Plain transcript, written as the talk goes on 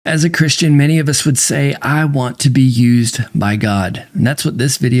As a Christian, many of us would say, I want to be used by God. And that's what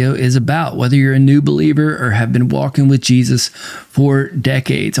this video is about. Whether you're a new believer or have been walking with Jesus for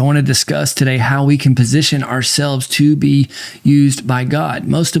decades, I want to discuss today how we can position ourselves to be used by God.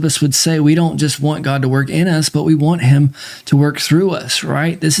 Most of us would say we don't just want God to work in us, but we want Him to work through us,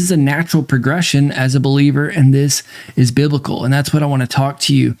 right? This is a natural progression as a believer, and this is biblical. And that's what I want to talk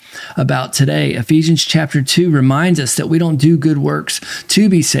to you about today. Ephesians chapter 2 reminds us that we don't do good works to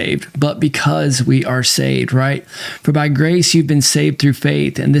be saved, but because we are saved, right? For by grace you've been saved through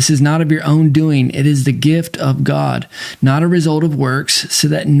faith, and this is not of your own doing. It is the gift of God, not a result of works, so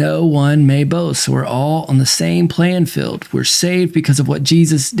that no one may boast. So we're all on the same playing field. We're saved because of what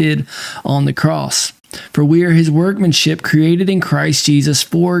Jesus did on the cross. For we are His workmanship, created in Christ Jesus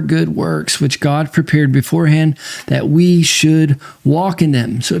for good works, which God prepared beforehand that we should walk in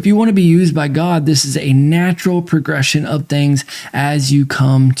them. So if you want to be used by God, this is a natural progression of things as you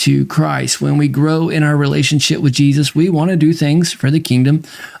come to Christ. When we grow in our relationship with Jesus, we want to do things for the kingdom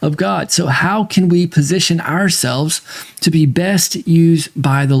of God. So how can we position ourselves to be best used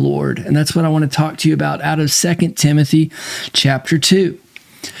by the Lord? And that's what I want to talk to you about out of 2 Timothy chapter 2.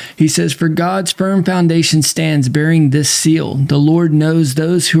 He says, for God's firm foundation stands bearing this seal. The Lord knows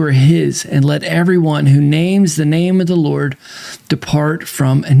those who are His, and let everyone who names the name of the Lord depart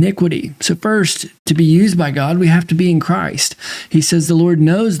from iniquity. So first, to be used by God, we have to be in Christ. He says the Lord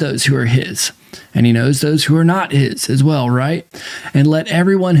knows those who are His, and He knows those who are not His as well, right? And let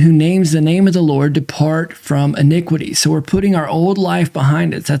everyone who names the name of the Lord depart from iniquity. So we're putting our old life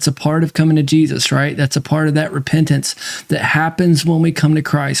behind us. That's a part of coming to Jesus, right? That's a part of that repentance that happens when we come to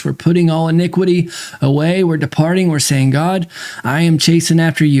Christ. We're putting all iniquity away. We're departing. We're saying, God, I am chasing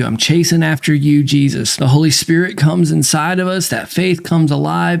after you. I'm chasing after you, Jesus. The Holy Spirit comes inside of us. That faith comes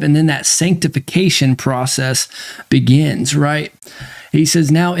alive. And then that sanctification process begins, right? He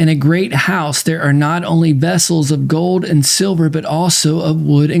says, now in a great house there are not only vessels of gold and silver, but also of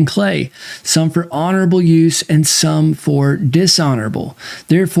wood and clay, some for honorable use and some for dishonorable.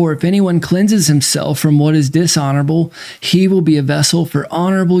 Therefore, if anyone cleanses himself from what is dishonorable, he will be a vessel for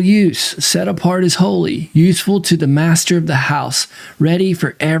honorable use, set apart as holy, useful to the master of the house, ready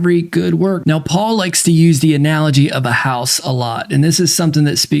for every good work. Now, Paul likes to use the analogy of a house a lot, and this is something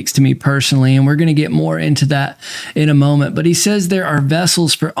that speaks to me personally, and we're going to get more into that in a moment. But he says there are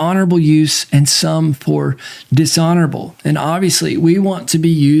vessels for honorable use and some for dishonorable. And obviously, we want to be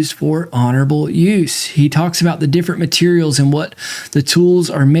used for honorable use. He talks about the different materials and what the tools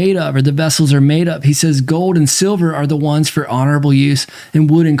are made of, or the vessels are made of. He says gold and silver are the ones for honorable use, and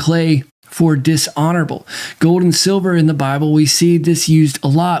wood and clay for dishonorable. Gold and silver in the Bible, we see this used a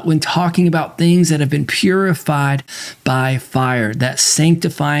lot when talking about things that have been purified by fire, that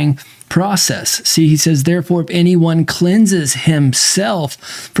sanctifying process. See, he says, therefore, if anyone cleanses himself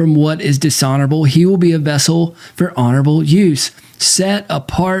from what is dishonorable, he will be a vessel for honorable use, set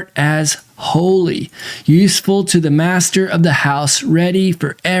apart as holy, useful to the master of the house, ready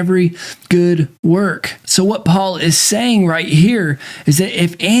for every good work. So what Paul is saying right here is that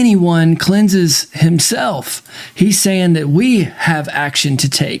if anyone cleanses himself, he's saying that we have action to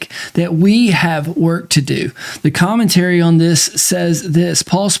take, that we have work to do. The commentary on this says this: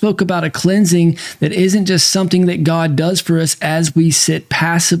 Paul spoke about a cleansing that isn't just something that God does for us as we sit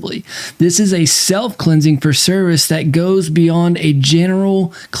passively. This is a self-cleansing for service that goes beyond a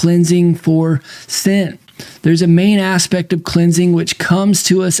general cleansing for sin. There's a main aspect of cleansing which comes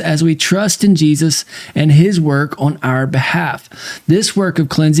to us as we trust in Jesus and His work on our behalf. This work of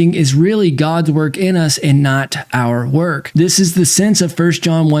cleansing is really God's work in us and not our work. This is the sense of 1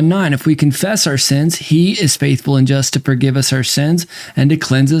 John 1:9. If we confess our sins, He is faithful and just to forgive us our sins and to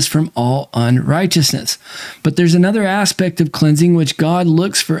cleanse us from all unrighteousness. But there's another aspect of cleansing which God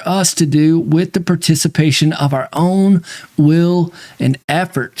looks for us to do with the participation of our own will and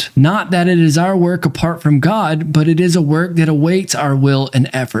effort. Not that it is our work apart from God, but it is a work that awaits our will and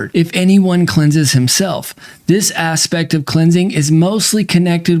effort. If anyone cleanses himself, this aspect of cleansing is mostly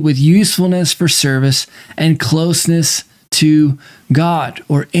connected with usefulness for service and closeness to God,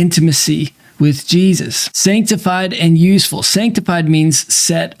 or intimacy with Jesus. Sanctified and useful. Sanctified means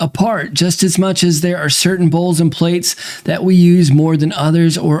set apart, just as much as there are certain bowls and plates that we use more than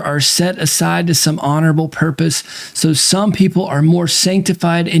others or are set aside to some honorable purpose. So some people are more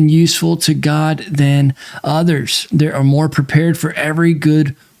sanctified and useful to God than others. They are more prepared for every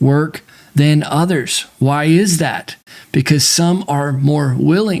good work than others. Why is that? Because some are more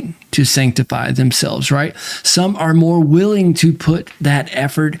willing to sanctify themselves, right? Some are more willing to put that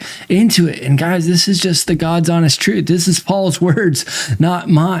effort into it. And guys, this is just the God's honest truth. This is Paul's words, not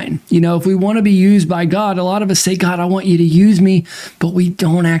mine. You know, if we want to be used by God, a lot of us say, God, I want you to use me, but we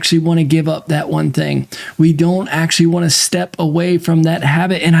don't actually want to give up that one thing. We don't actually want to step away from that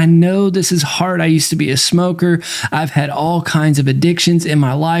habit. And I know this is hard. I used to be a smoker. I've had all kinds of addictions in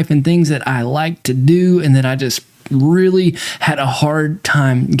my life and things that I like to do and that I just really had a hard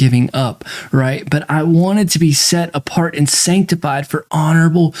time giving up, right? But I wanted to be set apart and sanctified for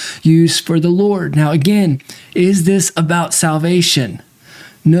honorable use for the Lord. Now, again, is this about salvation?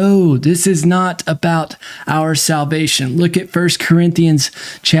 No, this is not about our salvation. Look at 1 Corinthians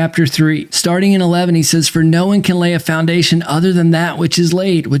chapter 3. Starting in 11, he says, "For no one can lay a foundation other than that which is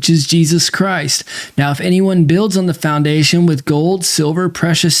laid, which is Jesus Christ. Now, if anyone builds on the foundation with gold, silver,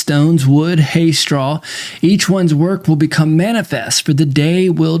 precious stones, wood, hay, straw, each one's work will become manifest, for the day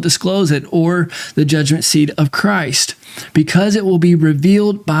will disclose it, or the judgment seat of Christ. Because it will be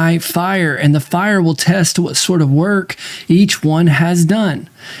revealed by fire, and the fire will test what sort of work each one has done.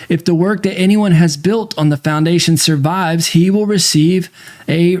 If the work that anyone has built on the foundation survives, he will receive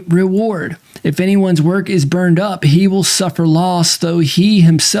a reward. If anyone's work is burned up, he will suffer loss, though he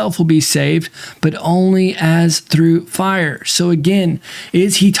himself will be saved, but only as through fire." So again,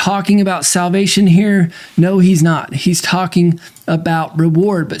 is he talking about salvation here? No, he's not. He's talking about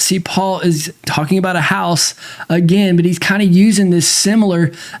reward. But see, Paul is talking about a house again, but he's kind of using this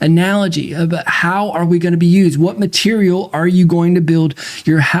similar analogy about how are we going to be used? What material are you going to build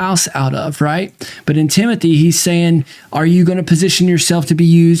your house out of, right? But in Timothy, he's saying, are you going to position yourself to be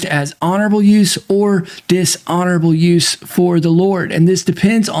used as honorable use or dishonorable use for the Lord? And this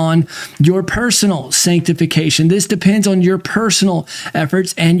depends on your personal sanctification. This depends on your personal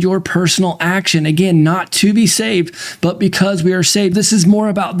efforts and your personal action. Again, not to be saved, but because we are saved. This is more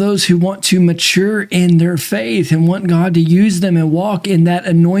about those who want to mature in their faith and want God to use them and walk in that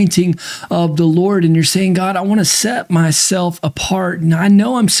anointing of the Lord. And you're saying, God, I want to set myself apart. And I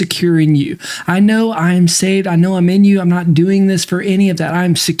know I'm secure in you. I know I am saved. I know I'm in you. I'm not doing this for any of that.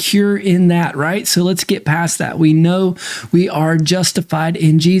 I'm secure in that, right? So let's get past that. We know we are justified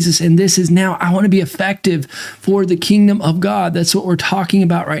in Jesus. And this is now, I want to be effective for the kingdom of God. That's what we're talking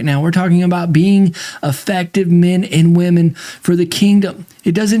about right now. We're talking about being effective men and women for the kingdom.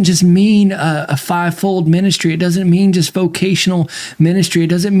 It doesn't just mean a fivefold ministry. It doesn't mean just vocational ministry.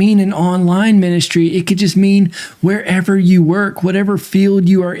 It doesn't mean an online ministry. It could just mean wherever you work, whatever field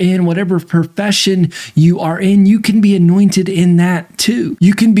you are in, whatever profession you are in, you can be anointed in that too.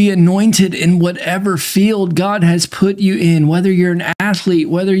 You can be anointed in whatever field God has put you in, whether you're an athlete,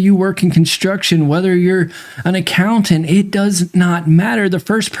 whether you work in construction, whether you're an accountant, it does not matter. The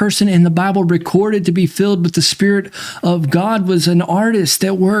first person in the Bible recorded to be filled with the Spirit of God was an artist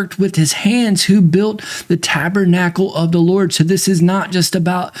that worked with his hands who built the tabernacle of the Lord. So this is not just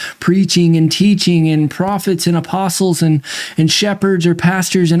about preaching and teaching and prophets and apostles and shepherds or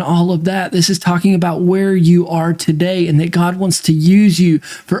pastors and all of that. This is talking about where you are today and that God wants to use you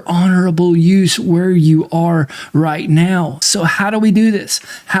for honorable use where you are right now. So how do we do this?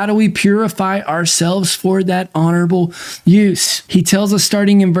 How do we purify ourselves for that honorable use? He tells us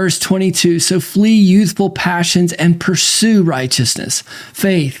starting in verse 22, "So flee youthful passions and pursue righteousness,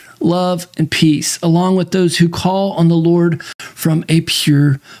 faith, love, and peace, along with those who call on the Lord from a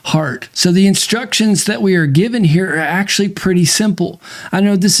pure heart." So the instructions that we are given here are actually pretty simple. I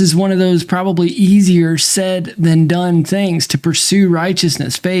know this is one of those probably easier said than done things, to pursue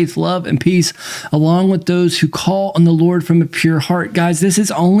righteousness, faith, love, and peace, along with those who call on the Lord from a pure heart. Guys, this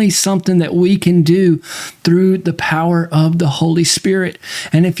is only something that we can do through the power of the Holy Spirit.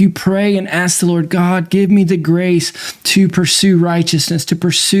 And if you pray and ask the Lord, God, give me the grace to pursue righteousness, to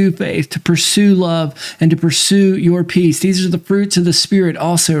pursue faith, to pursue love, and to pursue your peace. These are the fruits of the Spirit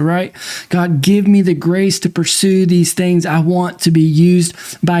also, right? God, give me the grace to pursue these things. I want to be used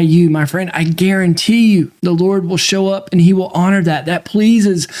by you. My friend, I guarantee you the Lord will show up and he will honor that. That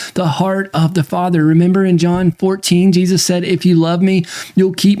pleases the heart of the Father. Remember in John 14, Jesus said, if you love me,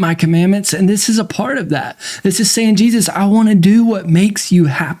 you'll keep my commandments. And this is a part of that. This is saying, Jesus, I want to do what makes you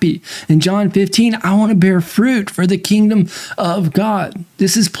happy. In John 15, I want to bear fruit for the kingdom of God.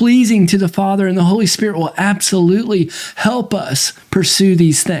 This is pleasing to the Father, and the Holy Spirit will absolutely help us pursue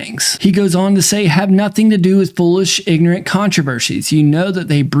these things. He goes on to say, have nothing to do with foolish, ignorant controversies. You know that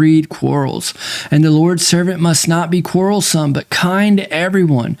they breed quarrels. And the Lord's servant must not be quarrelsome, but kind to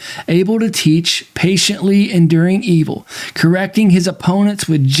everyone, able to teach, patiently enduring evil, correcting his opponents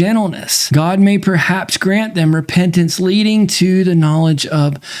with gentleness. God may perhaps grant them repentance leading to the knowledge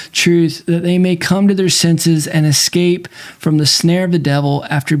of truth, that they may come to their senses and escape from the snare of the devil devil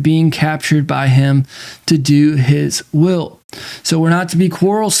after being captured by him to do his will. So we're not to be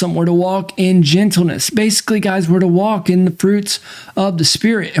quarrelsome. We're to walk in gentleness. Basically, guys, we're to walk in the fruits of the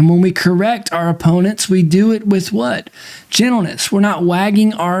Spirit. And when we correct our opponents, we do it with what? Gentleness. We're not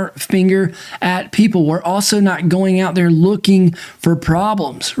wagging our finger at people. We're also not going out there looking for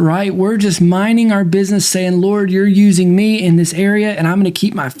problems, right? We're just minding our business saying, Lord, you're using me in this area, and I'm going to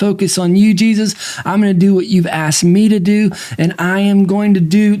keep my focus on you, Jesus. I'm going to do what you've asked me to do, and I am going to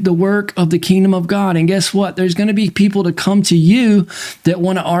do the work of the kingdom of God. And guess what? There's going to be people to come to you that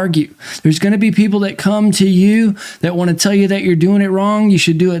want to argue. There's going to be people that come to you that want to tell you that you're doing it wrong. You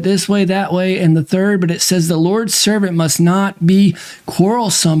should do it this way, that way, and the third. But it says the Lord's servant must not be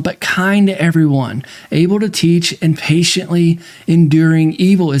quarrelsome, but kind to everyone, able to teach and patiently enduring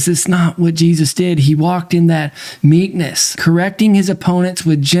evil. Is this not what Jesus did? He walked in that meekness, correcting his opponents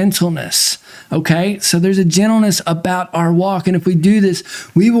with gentleness. Okay, so there's a gentleness about our walk. And if we do this,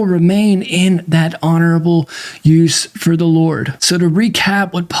 we will remain in that honorable use for the Lord. So to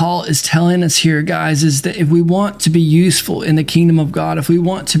recap what Paul is telling us here, guys, is that if we want to be useful in the kingdom of God, if we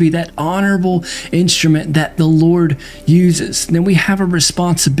want to be that honorable instrument that the Lord uses, then we have a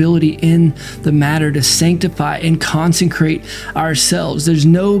responsibility in the matter to sanctify and consecrate ourselves. There's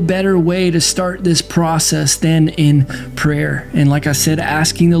no better way to start this process than in prayer. And like I said,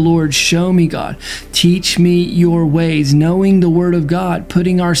 asking the Lord, show me, God, teach me your ways, knowing the word of God,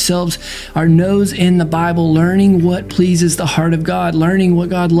 putting our nose in the Bible, learning what pleases the heart of God, learning what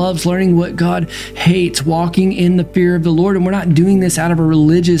God loves, learning what God hates, walking in the fear of the Lord. And we're not doing this out of a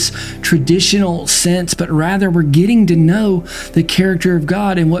religious, traditional sense, but rather we're getting to know the character of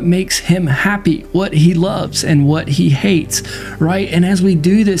God and what makes him happy, what he loves and what he hates, right? And as we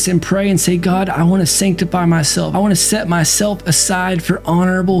do this and pray and say, God, I want to sanctify myself. I want to set myself aside for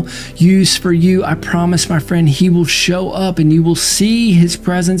honorable use for you. I promise, my friend, he will show up and you will see his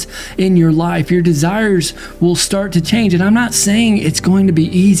presence in your life. Your desires will start to change. And I'm not saying it's going to be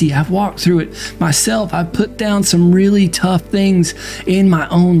easy. I've walked through it myself. I've put down some really tough things in my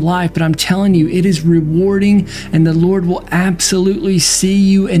own life, but I'm telling you, it is rewarding and the Lord will absolutely see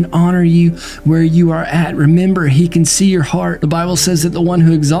you and honor you where you are at. Remember, he can see your heart. The Bible says that the one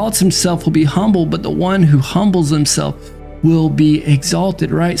who exalts himself will be humble, but the one who humbles himself will be exalted,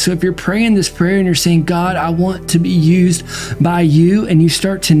 right? So if you're praying this prayer and you're saying, God, I want to be used by you, and you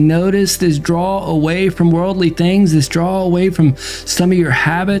start to notice this draw away from worldly things, this draw away from some of your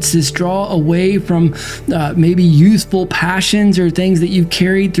habits, this draw away from maybe youthful passions or things that you've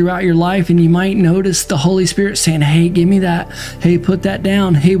carried throughout your life, and you might notice the Holy Spirit saying, hey, give me that. Hey, put that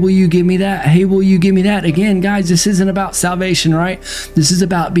down. Hey, will you give me that? Hey, will you give me that? Again, guys, this isn't about salvation, right? This is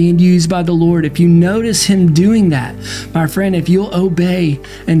about being used by the Lord. If you notice him doing that, my friend, if you'll obey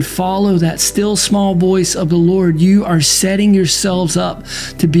and follow that still small voice of the Lord, you are setting yourselves up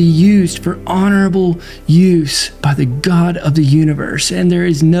to be used for honorable use by the God of the universe. And there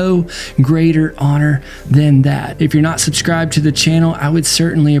is no greater honor than that. If you're not subscribed to the channel, I would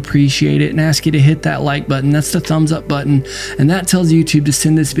certainly appreciate it and ask you to hit that like button. That's the thumbs up button. And that tells YouTube to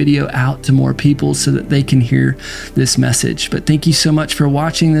send this video out to more people so that they can hear this message. But thank you so much for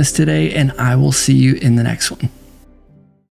watching this today, and I will see you in the next one.